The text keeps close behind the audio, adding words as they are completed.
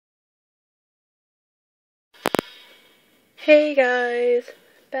Hey guys,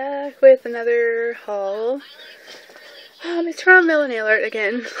 back with another haul. It's from Mellow nail art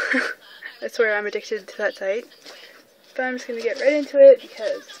again. I swear I'm addicted to that site. But I'm just gonna get right into it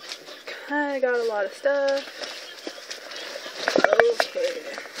because I got a lot of stuff. Okay.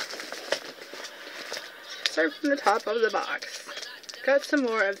 Start from the top of the box. Got some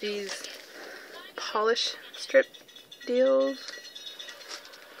more of these polish strip deals.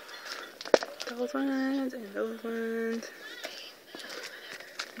 Those ones and those ones.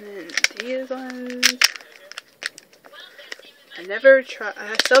 And then these ones. I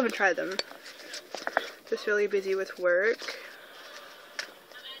still haven't tried them. Just really busy with work.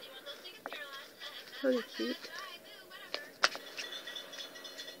 Those are cute.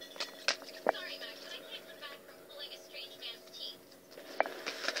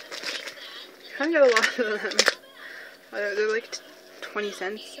 I got a lot of them. They're like 20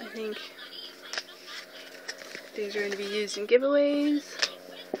 cents, I think. These are going to be used in giveaways.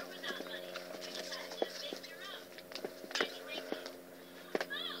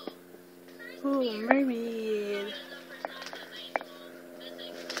 Ooh, mermaid.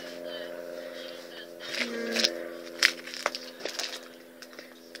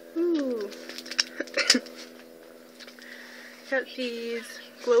 Ooh. Got these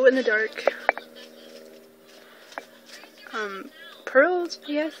glow in the dark pearls,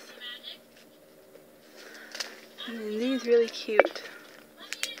 I guess. And then these really cute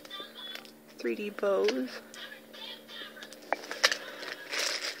 3D bows.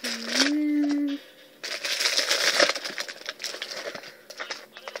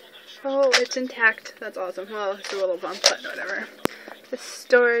 Oh, it's intact. That's awesome. Well, it's a little bump, but whatever. This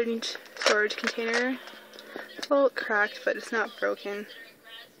storage container. It's a little cracked, but it's not broken.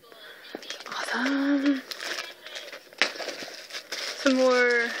 It's awesome. Some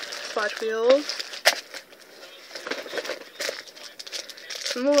more swatch wheels.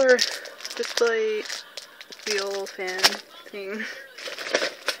 Some more display wheel fan thing.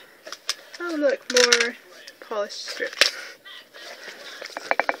 Oh look, more polished strips.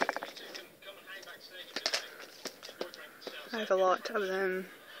 I have a lot of them.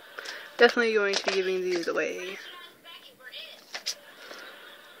 Definitely going to be giving these away.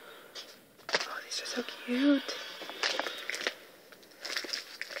 Oh, these are so cute.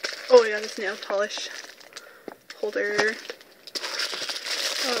 Oh yeah, this nail polish holder.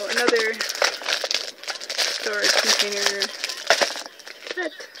 Oh, another storage container.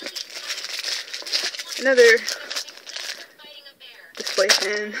 What? Another display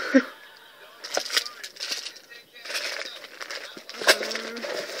fan.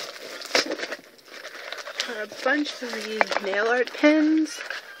 A bunch of these nail art pens.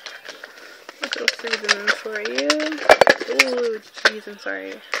 I'll go through them for you. Oh, jeez, I'm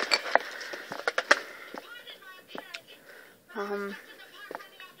sorry.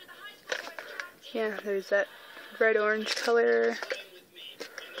 Yeah, there's that red-orange color.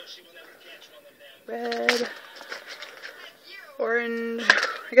 Red. Orange.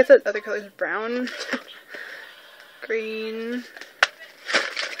 I guess that other color is brown. Green.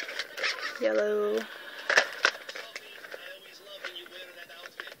 Yellow.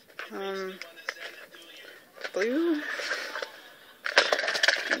 Blue.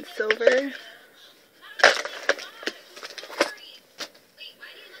 And silver.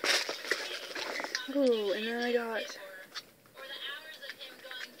 Ooh, and then I got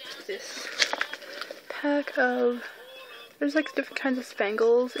this pack of, there's like different kinds of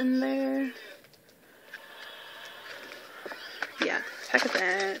spangles in there. Yeah, pack of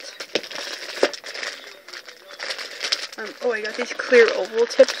that. Oh, I got these clear oval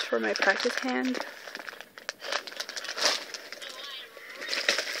tips for my practice hand.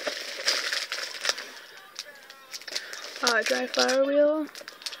 Dry flower wheel.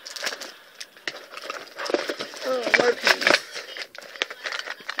 Oh, more pins.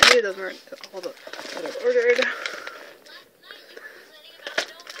 I knew those weren't all that I ordered.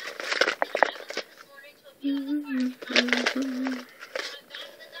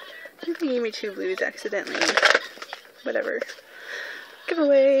 I think they gave me 2 blues accidentally. Whatever.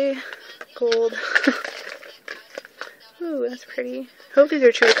 Giveaway. Gold. Ooh, that's pretty. Hope these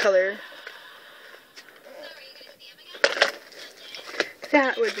are true color.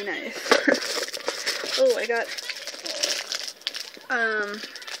 That would be nice. Oh, I got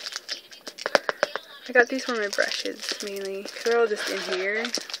these for my brushes mainly, because they're all just in here.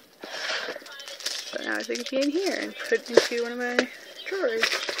 So now I think it could be in here and put into one of my drawers.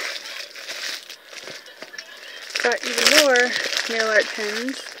 Got even more nail art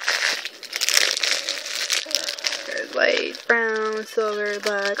pens. There's white, brown, silver,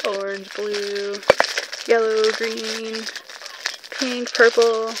 black, orange, blue, yellow, green, pink,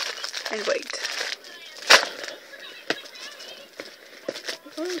 purple, and white.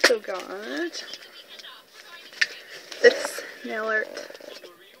 Also got this nail art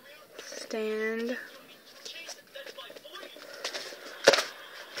stand.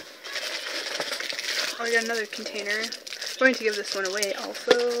 Oh, I got another container. I'm going to give this one away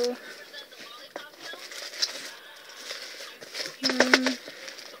also.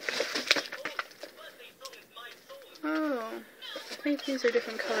 Oh, I think these are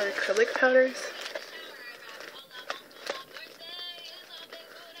different color acrylic powders.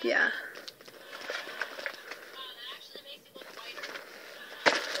 Yeah.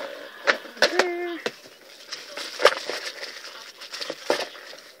 There.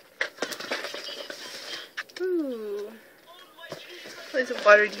 Ooh. These are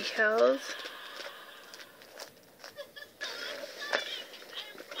water decals.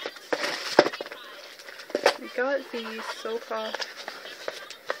 I got these Soak Off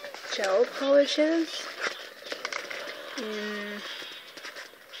gel polishes in,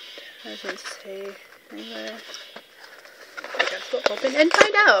 I didn't say anywhere. I guess we'll open and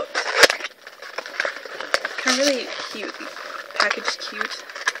find out. Kind of really cute, packaged cute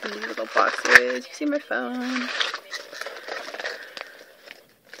in these little boxes. You see my phone.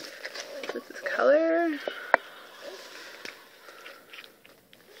 This is color.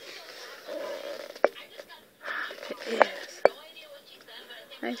 It is.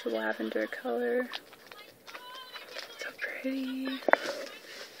 Nice lavender color. So pretty.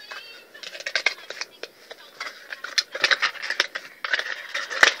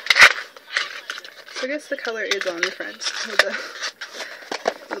 So I guess the color is on the front of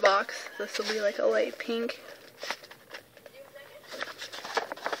the box. This will be like a light pink.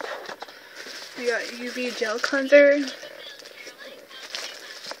 We got UV gel cleanser.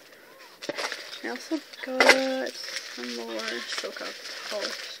 I also got some more Soak Off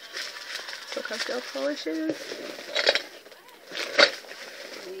gel polishes.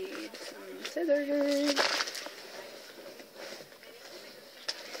 Need some scissors.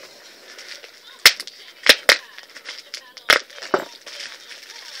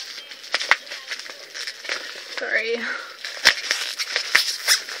 Sorry.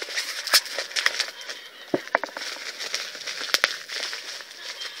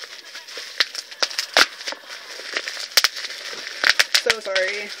 So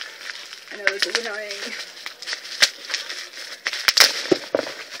sorry. I know this is annoying.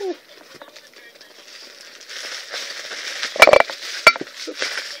 Ooh.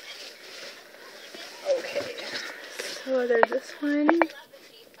 Okay. So there's this one.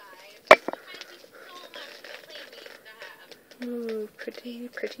 Ooh, pretty,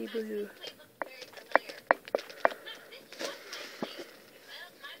 pretty blue.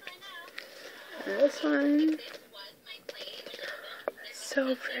 And this one.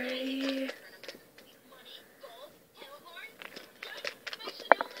 So pretty.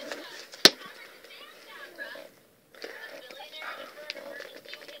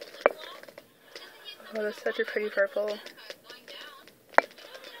 Oh, that's such a pretty purple.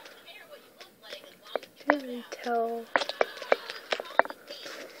 Can't really tell.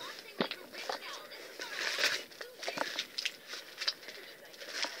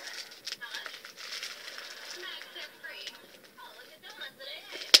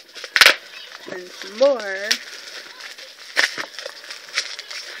 And some more.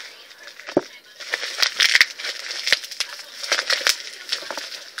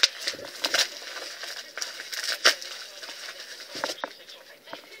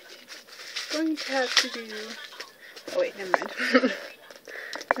 Going to have to do. Oh wait, never mind.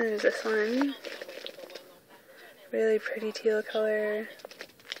 There's this one. Really pretty teal color.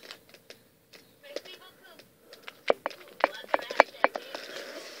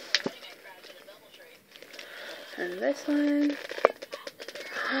 And this one.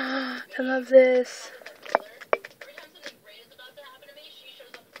 I love this.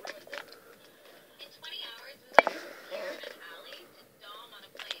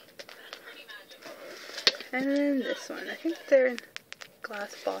 And then this one. I think they're in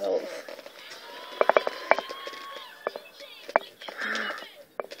glass bottles.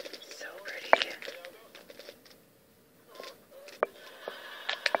 So pretty.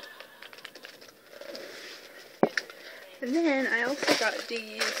 And then I also got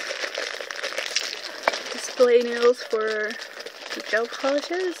these display nails for the gel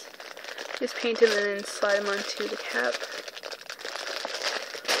polishes. Just paint them and then slide them onto the cap.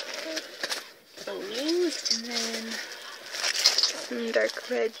 Those, and then some dark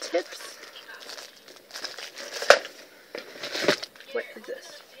red tips. What is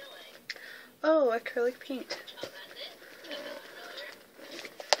this? Oh, acrylic paint.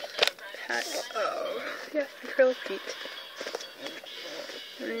 pack of, yeah, acrylic paint.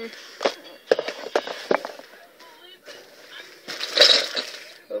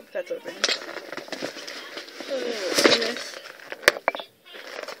 Oh, that's open. And this.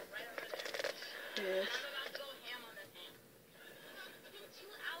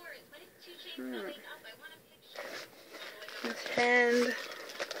 This hand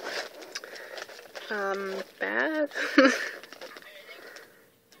bath.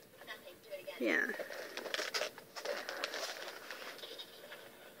 Yeah.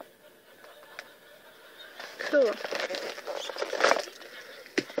 Cool.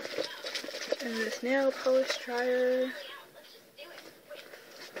 And this nail polish dryer.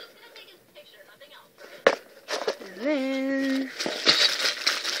 And then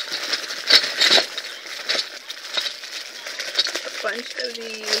a bunch of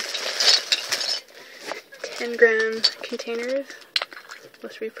these 10-gram containers.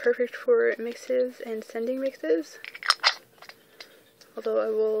 Must be perfect for mixes and sending mixes. Although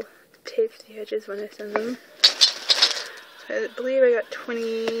I will tape the edges when I send them. I believe I got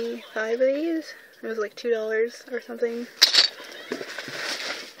 25 of these. It was like $2 or something.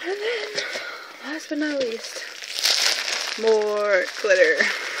 And then, last but not least, more glitter.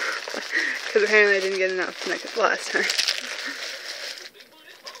 Because apparently I didn't get enough last time.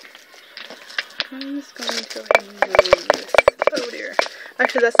 I'm just going to go ahead and move this. Oh dear.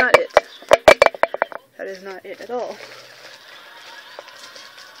 Actually, that's not it. That is not it at all.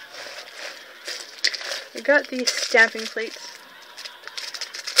 I got these stamping plates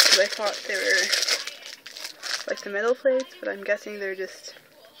because I thought they were like the metal plates, but I'm guessing they're just,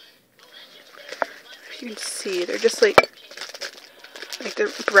 if you can see, they're just like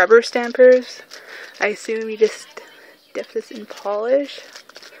the rubber stampers. I assume you just dip this in polish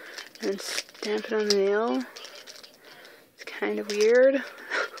and stamp it on the nail. It's kind of weird.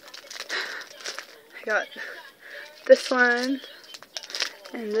 I got this one,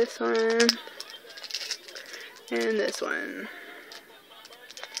 and this one, and this one.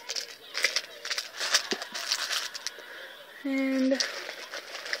 And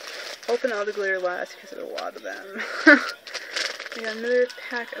open all the glitter last because there's a lot of them. I got another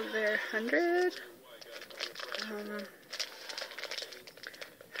pack of their 100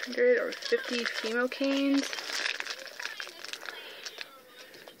 or 50 Fimo canes.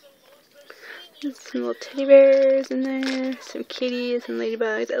 There's some little teddy bears in there, some kitties and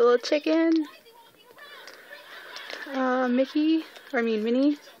ladybugs, a little chicken, Minnie,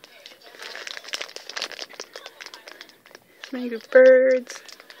 some angry birds.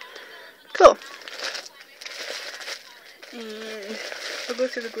 Cool. And I'll go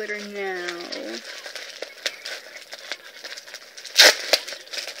through the glitter now.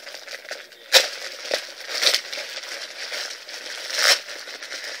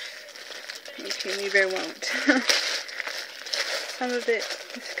 Okay, maybe I won't. Some of it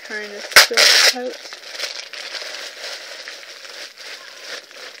is kind of spilled out.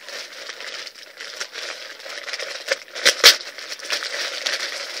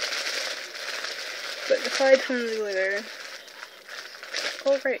 But aside from the glitter,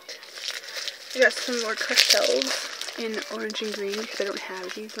 oh right, I got some more crystals in orange and green because I don't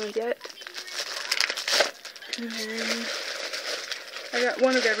have these ones yet. And then I got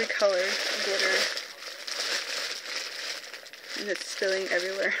one of every color of glitter, and it's spilling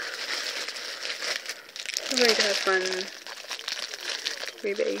everywhere. I'm going to have fun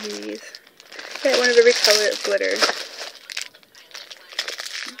rebagging these. I got one of every color of glitter.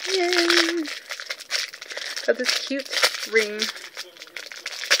 Yay! Got this cute ring.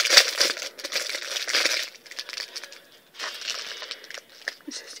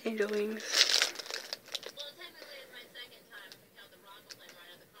 It's just angel wings.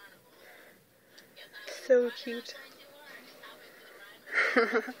 So cute.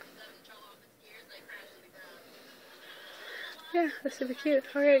 Yeah, that's super cute.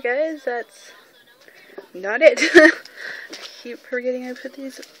 Alright guys, that's not it. I keep forgetting I put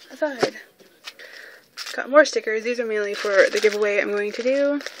these aside. Got more stickers. These are mainly for the giveaway I'm going to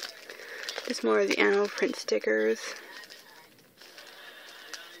do. Just more of the animal print stickers.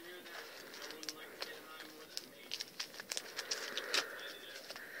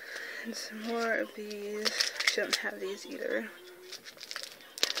 And some more of these. I don't have these either.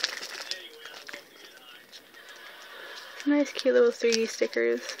 Nice cute little 3D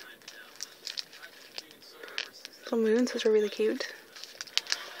stickers. Little moons, which are really cute.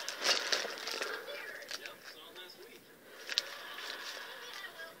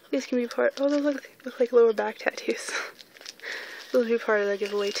 These can be part, oh, those look like lower back tattoos. Those will be part of the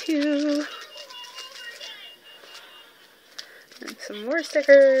giveaway too. And some more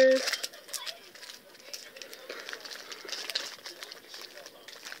stickers.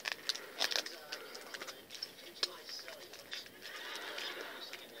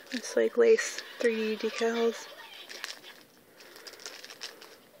 It's like lace 3D decals.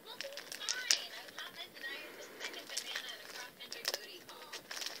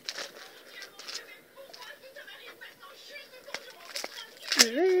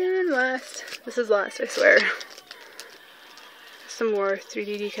 And then last, this is last, I swear. Some more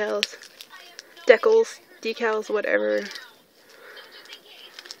 3D decals. Decals, decals, whatever.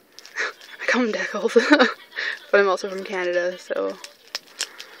 I call them decals. But I'm also from Canada, so.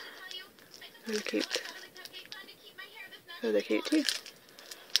 They're cute. Oh, they're cute too.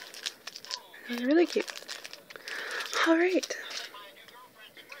 They're really cute. Alright.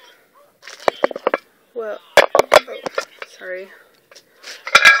 Well, oh, sorry.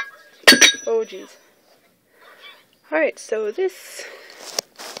 Oh, jeez. Alright, so this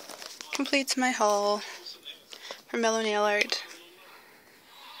completes my haul for Mellow nail art.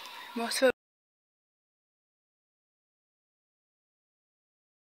 Most of it